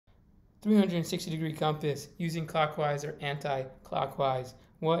360-degree compass using clockwise or anti-clockwise.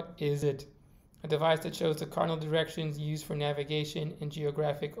 What is it? A device that shows the cardinal directions used for navigation and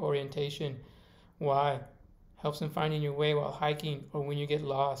geographic orientation. Why? Helps in finding your way while hiking or when you get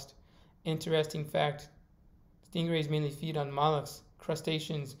lost. Interesting fact, stingrays mainly feed on mollusks,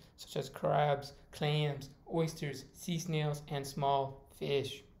 crustaceans such as crabs, clams, oysters, sea snails, and small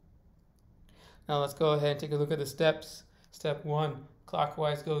fish. Now let's go ahead and take a look at the steps. Step 1,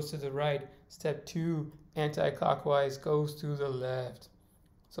 clockwise goes to the right. Step 2, anti-clockwise goes to the left.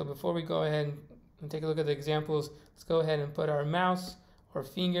 So before we go ahead and take a look at the examples, let's go ahead and put our mouse or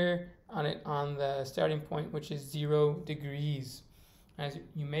finger on it on the starting point, which is 0 degrees. As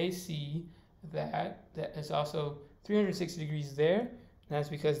you may see, that is also 360 degrees there. And that's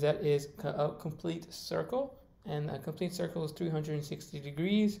because that is a complete circle, and a complete circle is 360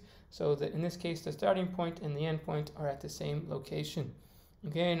 degrees. So that in this case, the starting point and the end point are at the same location.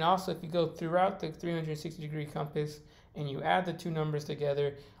 Okay, and also if you go throughout the 360-degree compass and you add the two numbers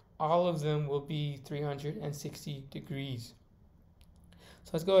together, all of them will be 360 degrees. So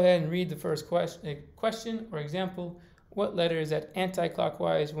let's go ahead and read the first question or example. What letter is at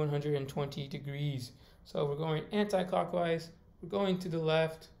anti-clockwise 120 degrees? So we're going anti-clockwise, we're going to the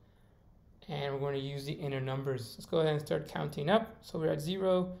left, and we're going to use the inner numbers. Let's go ahead and start counting up. So we're at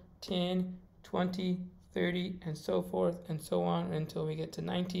 0, 10, 20, 30, and so forth and so on until we get to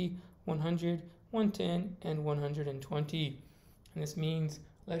 90, 100, 110, and 120. And this means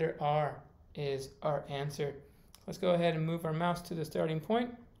letter R is our answer. Let's go ahead and move our mouse to the starting point,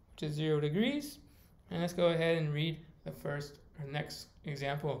 which is 0 degrees. And let's go ahead and read the first or next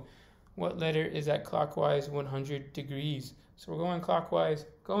example. What letter is at clockwise 100 degrees? So we're going clockwise,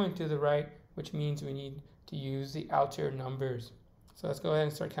 going to the right, which means we need to use the outer numbers. So let's go ahead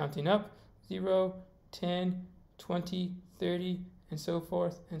and start counting up. 0, 10, 20, 30, and so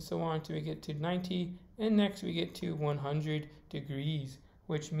forth and so on until we get to 90. And next we get to 100 degrees,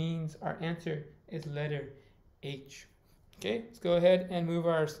 which means our answer is letter H. Okay, let's go ahead and move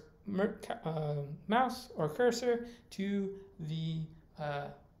our mouse or cursor to the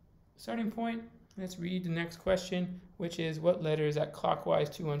starting point. Let's read the next question, which is what letter is at clockwise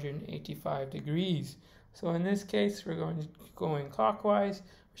 285 degrees? So in this case, we're going clockwise,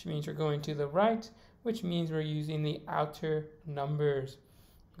 which means we're going to the right, which means we're using the outer numbers.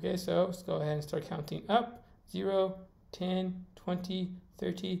 Okay, so let's go ahead and start counting up. 0, 10, 20,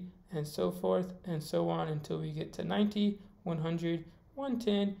 30, and so forth and so on until we get to 90, 100,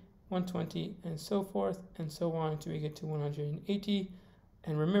 110, 120, and so forth and so on until we get to 180.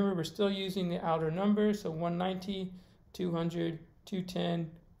 And remember, we're still using the outer numbers, so 190, 200,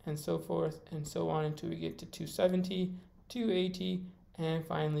 210, and so forth and so on until we get to 270, 280, and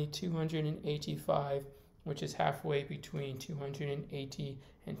finally 285, which is halfway between 280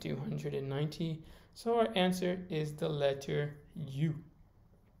 and 290. So our answer is the letter U.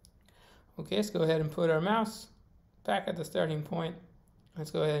 Okay, let's go ahead and put our mouse back at the starting point.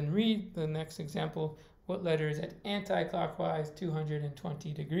 Let's go ahead and read the next example. What letter is at anti-clockwise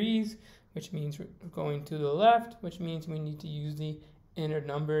 220 degrees, which means we're going to the left, which means we need to use the inner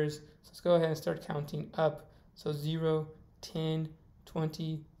numbers. So let's go ahead and start counting up. So 0, 10,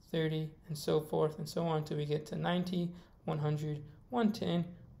 20, 30, and so forth and so on until we get to 90, 100, 110,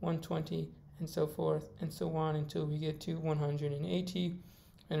 120, and so forth and so on until we get to 180.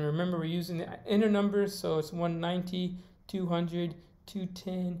 And remember, we're using the inner numbers, so it's 190, 200,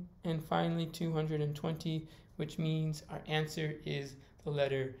 210, and finally 220, which means our answer is the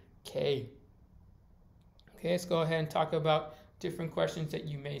letter K. Okay, let's go ahead and talk about different questions that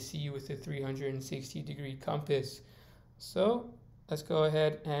you may see with the 360-degree compass. So let's go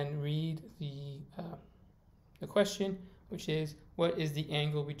ahead and read the question, which is, what is the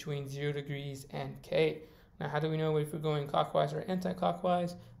angle between 0 degrees and K? Now, how do we know if we're going clockwise or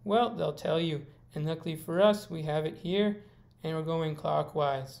anti-clockwise? Well, they'll tell you. And luckily for us, we have it here, and we're going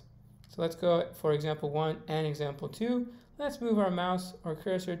clockwise. So let's go for example 1 and example 2. Let's move our mouse or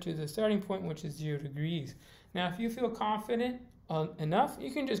cursor to the starting point, which is 0 degrees. Now, if you feel confident enough,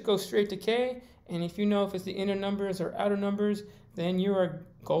 you can just go straight to K, and if you know if it's the inner numbers or outer numbers, then you are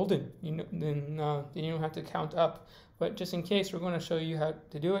golden. Then you don't have to count up. But just in case, we're going to show you how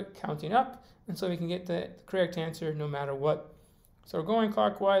to do it, counting up, and so we can get the correct answer no matter what. So we're going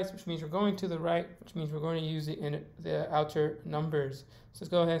clockwise, which means we're going to the right, which means we're going to use the outer numbers. So let's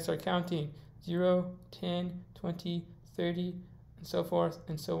go ahead and start counting. 0, 10, 20, 30, and so forth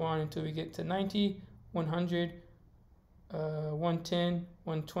and so on until we get to 90, 100, 110,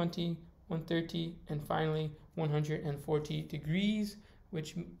 120, 130, and finally 140 degrees,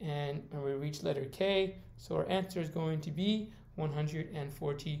 and we reach letter K. So our answer is going to be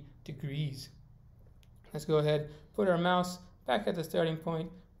 140 degrees. Let's go ahead, put our mouse back at the starting point,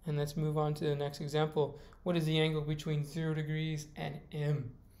 and let's move on to the next example. What is the angle between 0 degrees and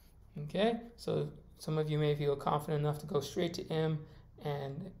M? Okay, so some of you may feel confident enough to go straight to M,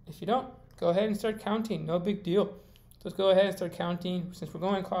 and if you don't, go ahead and start counting. No big deal. So let's go ahead and start counting. Since we're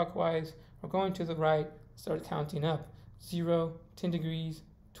going clockwise, we're going to the right, start counting up. 0, 10 degrees,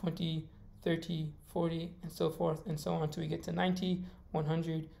 20, 30, 40, and so forth and so on until we get to 90,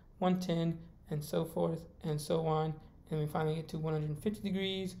 100, 110, and so forth and so on. And we finally get to 150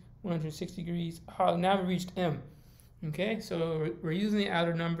 degrees, 160 degrees. Now we reached M. Okay, so we're using the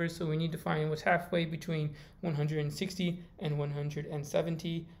outer numbers, so we need to find what's halfway between 160 and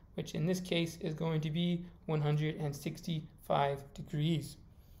 170, which in this case is going to be 165 degrees.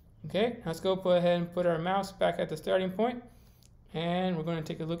 Okay, let's go ahead and put our mouse back at the starting point, and we're going to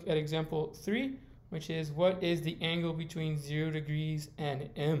take a look at example 3, which is what is the angle between 0 degrees and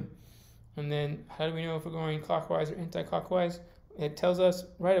M? And then how do we know if we're going clockwise or anti-clockwise? It tells us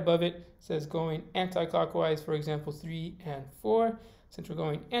right above it, says going anti-clockwise for example 3 and 4. Since we're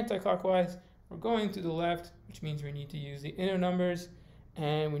going anti-clockwise, we're going to the left, which means we need to use the inner numbers,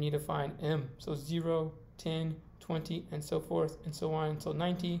 and we need to find M. So 0, 10, 20, and so forth and so on until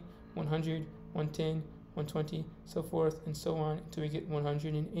 90, 100, 110, 120, so forth and so on until we get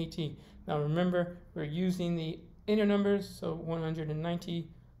 180. Now remember, we're using the inner numbers, so 190,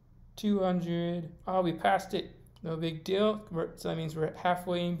 200, we passed it. No big deal. So that means we're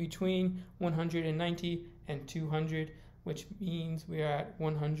halfway in between 190 and 200, which means we are at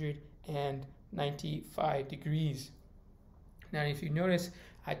 195 degrees. Now, if you notice,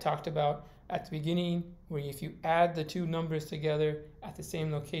 I talked about at the beginning where if you add the two numbers together at the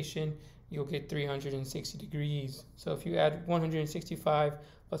same location, you'll get 360 degrees. So if you add 165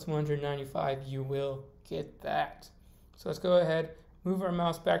 plus 195, you will get that. So let's go ahead, move our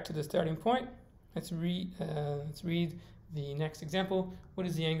mouse back to the starting point. Let's read the next example. What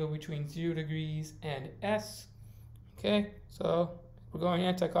is the angle between 0 degrees and S? Okay, so we're going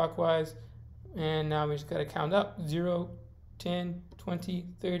anti-clockwise, and now we just got to count up 0, 10, 20,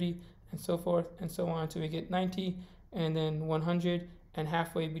 30, and so forth and so on until we get 90, and then 100, and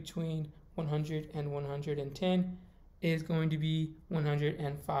halfway between 100 and 110 is going to be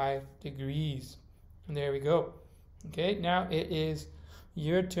 105 degrees. And there we go. Okay, now it is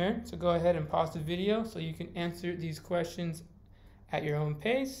your turn, so go ahead and pause the video so you can answer these questions at your own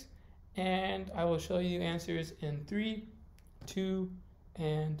pace, and I will show you answers in 3, 2,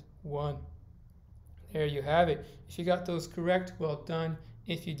 and 1. There you have it. If you got those correct, well done.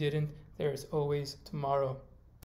 If you didn't, there is always tomorrow.